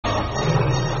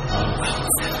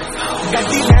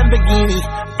ਗੱਡੀ ਲੈਂਬਰਗਿਨੀ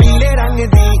ਪੀਲੇ ਰੰਗ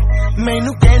ਦੀ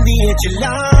ਮੈਨੂੰ ਕਹਿੰਦੀ ਏ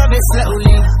ਚਲਾਵੇ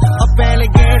slowly ਉਹ ਪਹਿਲੇ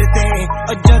ਗੇੜ ਤੇ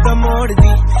ਉਹ ਜਦੋਂ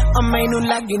ਮੋੜਦੀ ਉਹ ਮੈਨੂੰ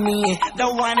ਲੱਗਨੀ ਏ the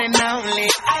one and only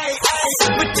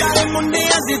ਵਿਚਾਰੇ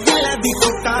ਮੁੰਡਿਆਂ ਦੇ ਦਿਲਾਂ ਦੀ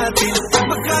ਤੂੰ ਕਾਤਿਲ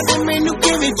ਬਕਾ ਦੇ ਮੈਨੂੰ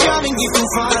ਕਿਵੇਂ ਜਾਵੇਂਗੀ ਤੂੰ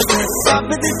ਫਾਦਰ ਸਭ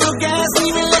ਦੇ ਤੋਂ gas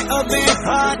even little bit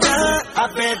harder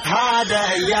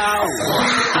yo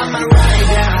I'm a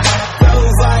rider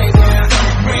provider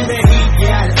bring the heat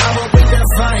girl I will bring the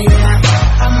fire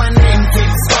and my name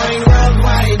keeps going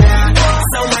worldwide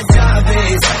so my job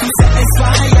is to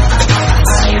satisfy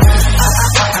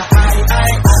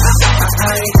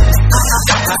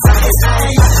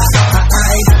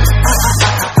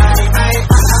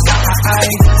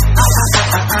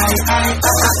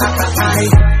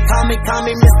Call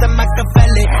me Mr.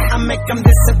 Machiavelli I make them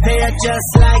disappear just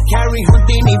like Harry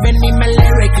Houdini Benny me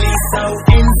lyrically so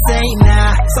insane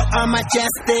so I'm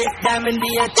majestic diamond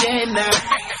the agenda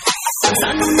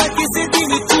Sanu na kisi di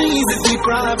vi cheese di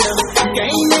problem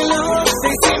Gain alone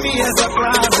they see me as a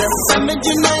problem Samajh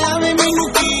na aave mainu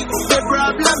ki the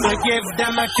problem I give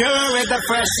them a cure with a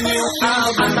fresh new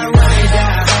album I'm a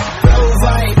rider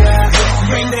provider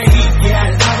bring the heat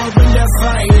girl I will bring the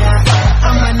fire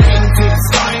and my name keeps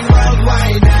going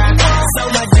worldwide so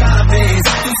my job is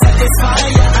to satisfy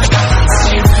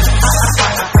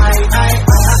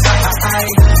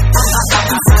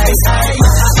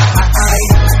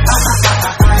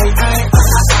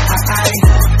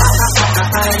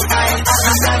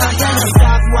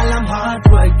while I'm hard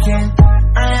working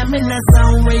I am in a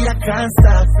zone where I can't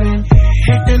stop it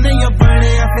hitting in your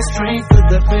body I feel straight to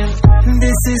the pin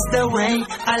this is the way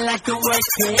I like to work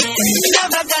it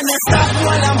never gonna stop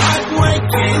while I'm hard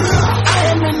working I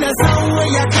am in a zone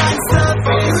where I can't stop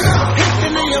it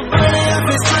hitting in your body I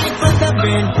feel straight to the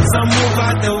pin so move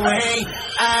out the way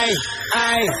I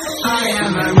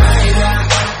am a rider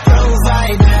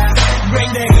provider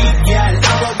bring the heat girl I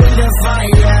will bring the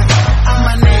fire and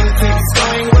my name keeps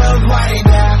going worldwide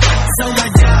so my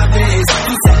job is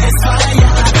to satisfy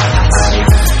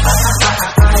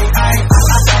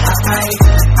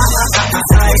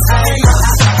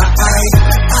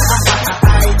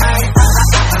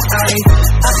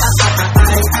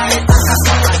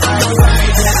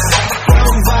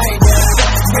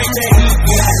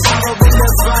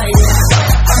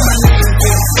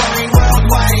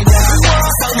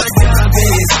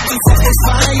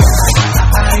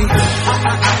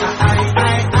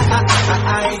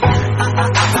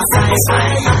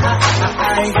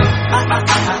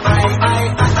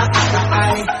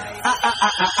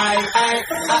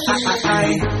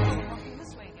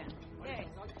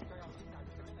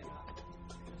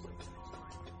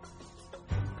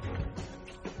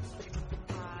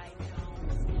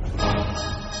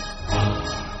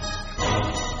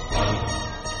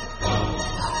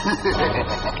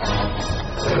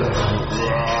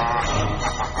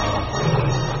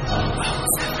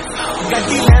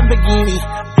ਗੱਡੀ Lamborghini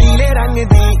ਪੀਲੇ ਰੰਗ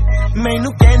ਦੀ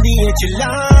ਮੈਨੂੰ ਕਹਿੰਦੀ ਏ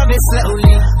ਚਲਾਵੇ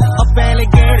slowly ਉਹ ਪਹਿਲੇ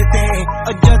ਗੇੜ ਤੇ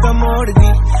ਉਹ ਜਦੋਂ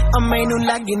ਮੋੜਦੀ ਉਹ ਮੈਨੂੰ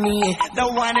ਲੱਗਨੀ ਏ the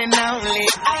one and only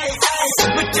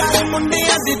ਵਿਚਾਰੇ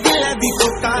ਮੁੰਡਿਆਂ ਦੇ ਦਿਲਾਂ ਦੀ ਤੂੰ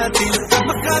ਕਾਤਿਲ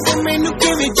ਬਕਾ ਦੇ ਮੈਨੂੰ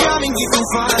ਕਿਵੇਂ ਜਾਵੇਂਗੀ ਤੂੰ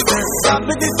ਫਾਦਰ ਸਭ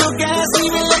ਦੇ ਤੋਂ gas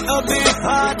even little bit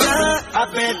harder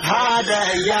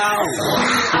yo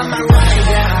I'm a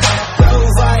rider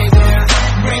provider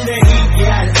bring the heat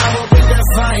girl I will bring the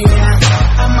fire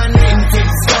and my name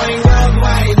keeps going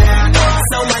worldwide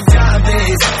so my job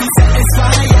is to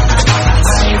satisfy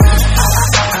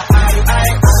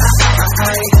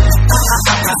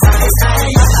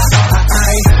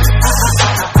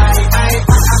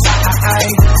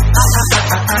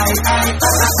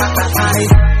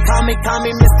Call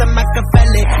me Mr.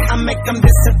 Machiavelli I make them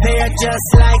disappear just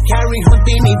like Harry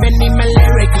Houdini Benny me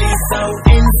lyrically so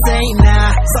insane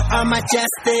so I'm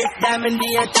majestic diamond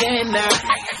the agenda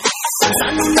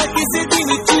Sanu na kisi di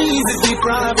vi cheese di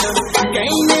problem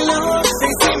Gain alone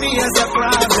they see me as a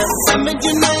problem Samajh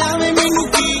na aave mainu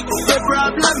ki the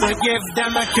problem I give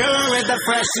them a cure with a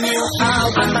fresh new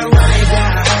album I'm a rider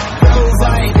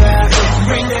provider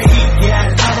bring the heat girl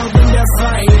I will bring the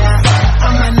fire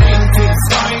and my name keeps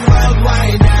going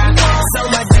worldwide so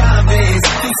my job is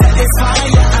to satisfy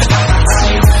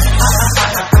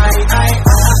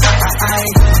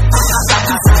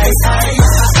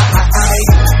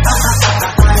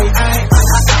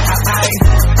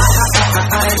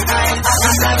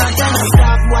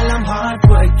while I'm hard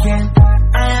working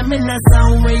I am in a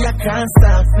zone where I can't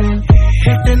stop it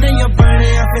hitting in your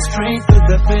body I feel straight to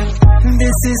the pin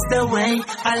this is the way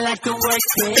I like to work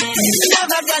it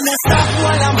never gonna stop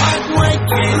while I'm hard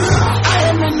working I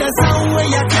am in a zone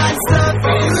where I can't stop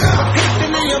it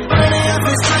hitting in your body I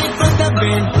feel straight to the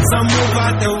pin so move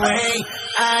out the way.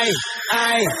 I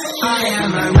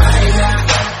am a rider,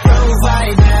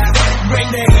 provider. Bring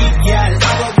the heat, girl,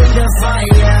 I will bring the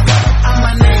fire. And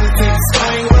my name keeps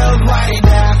going worldwide.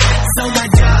 So my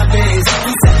job is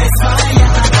to satisfy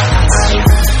ya.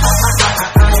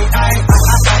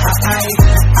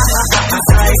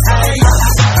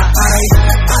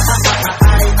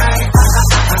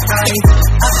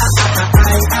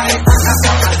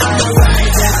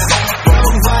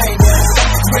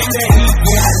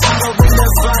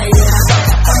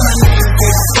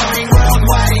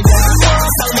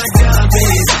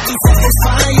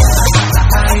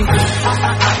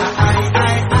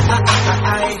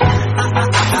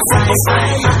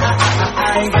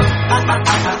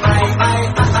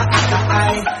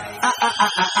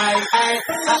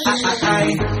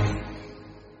 I